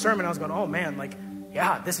going over the sermon. I was going, oh, man,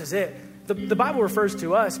 this is it. The Bible refers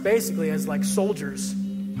to us basically as like soldiers.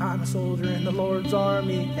 I'm a soldier in the Lord's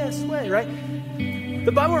army this way, right?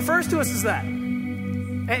 The Bible refers to us as that.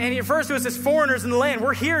 And he refers to us as foreigners in the land.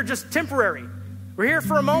 We're here just temporary. We're here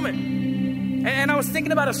for a moment. And I was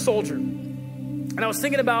thinking about a soldier. And I was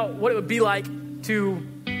thinking about what it would be like to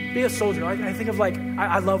be a soldier. I think of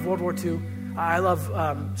I love World War II. I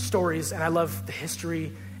love stories, and I love the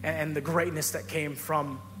history and the greatness that came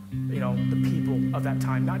from, the people of that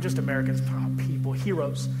time. Not just Americans, but people,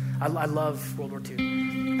 heroes. I love World War II.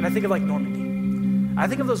 And I think of Normandy. I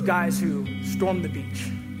think of those guys who stormed the beach.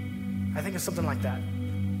 I think of something like that.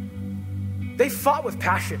 They fought with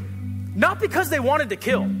passion, not because they wanted to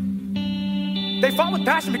kill. They fought with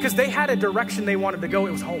passion because they had a direction they wanted to go.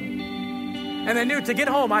 It was home. And they knew, to get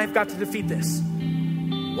home, I've got to defeat this.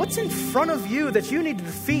 What's in front of you that you need to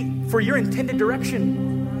defeat for your intended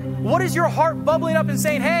direction? What is your heart bubbling up and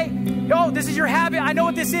saying, hey, this is your habit. I know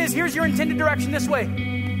what this is. Here's your intended direction this way.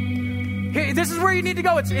 This is where you need to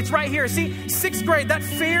go. It's right here. See, 6th grade, that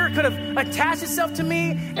fear could have attached itself to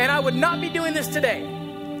me, and I would not be doing this today.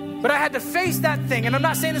 But I had to face that thing. And I'm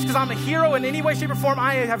not saying this because I'm a hero in any way, shape, or form.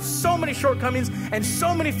 I have so many shortcomings and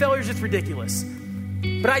so many failures, it's ridiculous.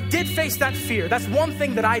 But I did face that fear. That's one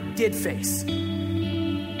thing that I did face.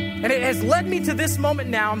 And it has led me to this moment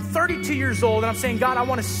now. I'm 32 years old, and I'm saying, God, I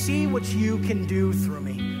want to see what you can do through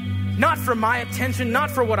me. Not for my attention,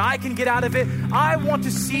 not for what I can get out of it. I want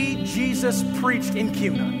to see Jesus preached in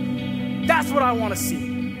Kuna. That's what I want to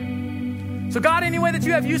see. So God, any way that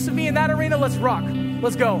you have use of me in that arena, let's rock.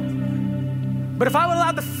 Let's go. But if I would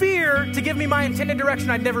allow the fear to give me my intended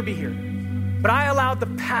direction, I'd never be here. But I allowed the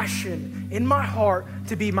passion in my heart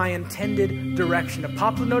to be my intended direction. To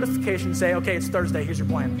pop the notification and say, okay, it's Thursday, here's your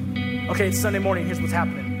plan. Okay, it's Sunday morning, here's what's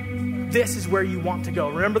happening. This is where you want to go.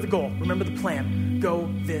 Remember the goal, remember the plan. Go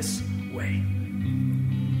this way.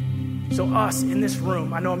 So us in this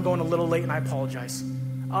room, I know I'm going a little late and I apologize.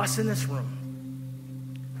 Us in this room,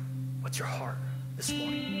 what's your heart this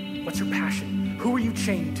morning? What's your passion? Who are you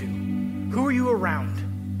chained to? Who are you around?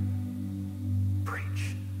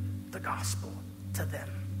 Preach the gospel to them.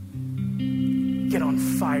 Get on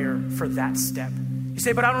fire for that step. You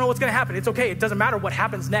say, but I don't know what's going to happen. It's okay. It doesn't matter what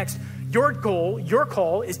happens next. Your goal, your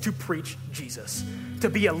call is to preach Jesus, to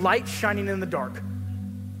be a light shining in the dark.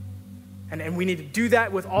 And we need to do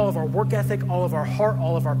that with all of our work ethic, all of our heart,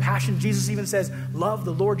 all of our passion. Jesus even says, love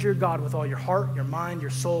the Lord your God with all your heart, your mind,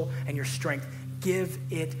 your soul, and your strength. Give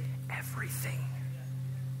it everything.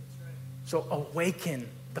 So awaken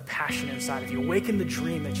the passion inside of you. Awaken the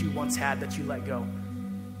dream that you once had that you let go.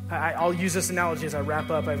 I'll use this analogy as I wrap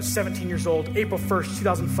up. I was 17 years old, April 1st,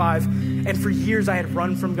 2005. And for years I had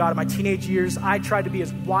run from God. In my teenage years, I tried to be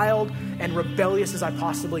as wild and rebellious as I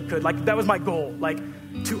possibly could. That was my goal,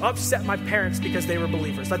 to upset my parents because they were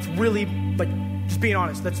believers. That's really, just being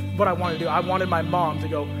honest, that's what I wanted to do. I wanted my mom to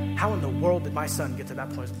go, how in the world did my son get to that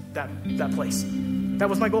place? That place? That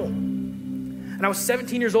was my goal. And I was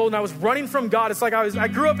 17 years old and I was running from God. It's like I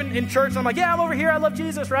grew up in church and I'm like, yeah, I'm over here. I love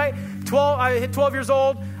Jesus, right? I hit 12 years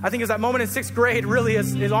old. I think it was that moment in 6th grade really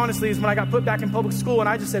is honestly when I got put back in public school and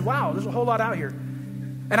I just said, wow, there's a whole lot out here.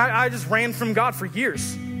 And I just ran from God for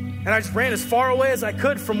years. And I just ran as far away as I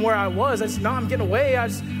could from where I was. I said, no, I'm getting away.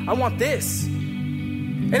 I want this.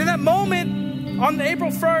 And in that moment, on April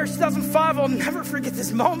 1st, 2005, I'll never forget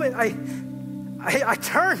this moment. I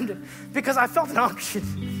turned because I felt an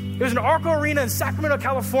unction. It was an Arco Arena in Sacramento,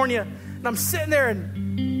 California. And I'm sitting there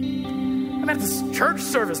and I'm at this church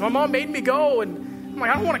service. My mom made me go. And I'm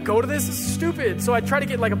like, I don't want to go to this. This is stupid. So I tried to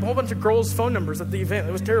get a whole bunch of girls' phone numbers at the event.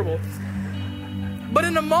 It was terrible. But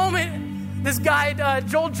in a moment, this guy,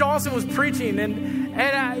 Joel Johnson, was preaching,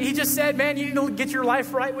 and he just said, man, you need to get your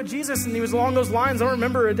life right with Jesus. And he was along those lines. I don't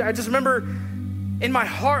remember. I just remember in my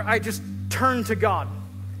heart, I just turned to God.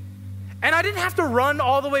 And I didn't have to run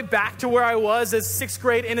all the way back to where I was as 6th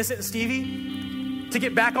grade innocent Stevie to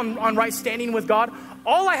get back on right standing with God.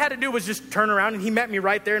 All I had to do was just turn around, and he met me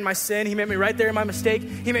right there in my sin. He met me right there in my mistake.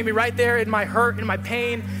 He met me right there in my hurt, in my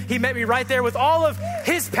pain. He met me right there with all of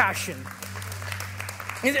his passion.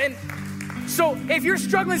 And so if you're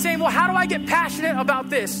struggling saying, well, how do I get passionate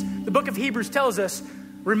about this? The book of Hebrews tells us,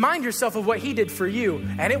 remind yourself of what he did for you,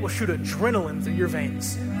 and it will shoot adrenaline through your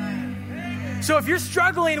veins. So if you're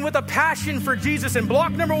struggling with a passion for Jesus, and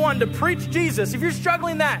block number 1, to preach Jesus, if you're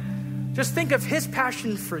struggling that, just think of his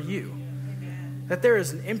passion for you. That there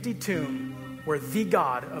is an empty tomb where the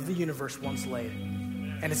God of the universe once laid.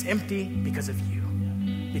 And it's empty because of you.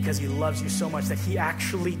 Because he loves you so much that he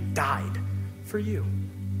actually died for you.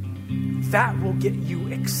 That will get you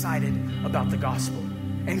excited about the gospel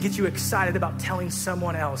and get you excited about telling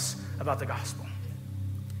someone else about the gospel.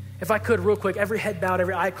 If I could, real quick, every head bowed,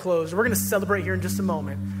 every eye closed. We're going to celebrate here in just a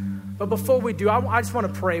moment. But before we do, I just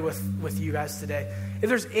want to pray with you guys today. If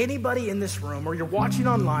there's anybody in this room or you're watching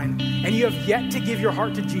online and you have yet to give your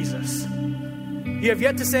heart to Jesus, you have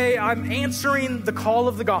yet to say, I'm answering the call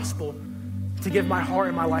of the gospel to give my heart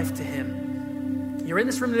and my life to him. You're in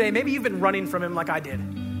this room today. Maybe you've been running from him like I did.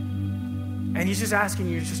 And he's just asking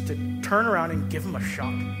you just to turn around and give him a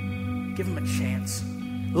shot. Give him a chance.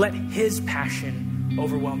 Let his passion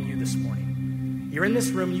overwhelm you this morning. You're in this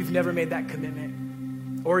room, you've never made that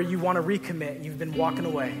commitment. Or you want to recommit and you've been walking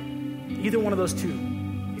away. Either one of those two.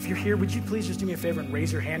 If you're here, would you please just do me a favor and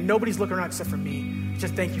raise your hand? Nobody's looking around except for me.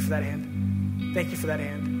 Just thank you for that hand. Thank you for that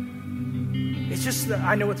hand. It's just that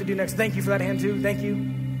I know what to do next. Thank you for that hand too. Thank you.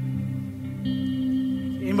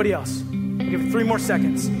 Anybody else? I'll give it 3 more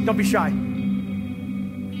seconds. Don't be shy.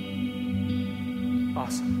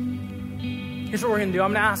 Awesome. Here's what we're going to do.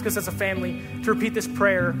 I'm going to ask us as a family to repeat this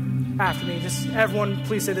prayer after me. Just everyone,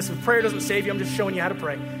 please say this. If prayer doesn't save you, I'm just showing you how to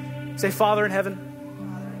pray. Say, Father in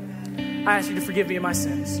heaven, I ask you to forgive me of my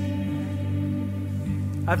sins.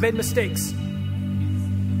 I've made mistakes.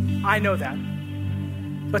 I know that.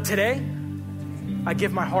 But today, I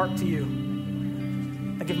give my heart to you.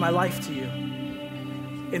 I give my life to you.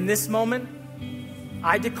 In this moment,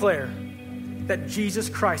 I declare that Jesus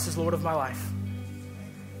Christ is Lord of my life.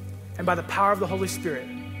 And by the power of the Holy Spirit,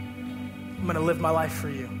 I'm going to live my life for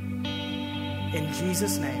you. In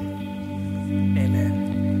Jesus' name,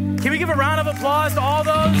 amen. Can we give a round of applause to all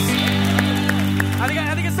those?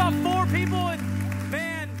 I think it's all 4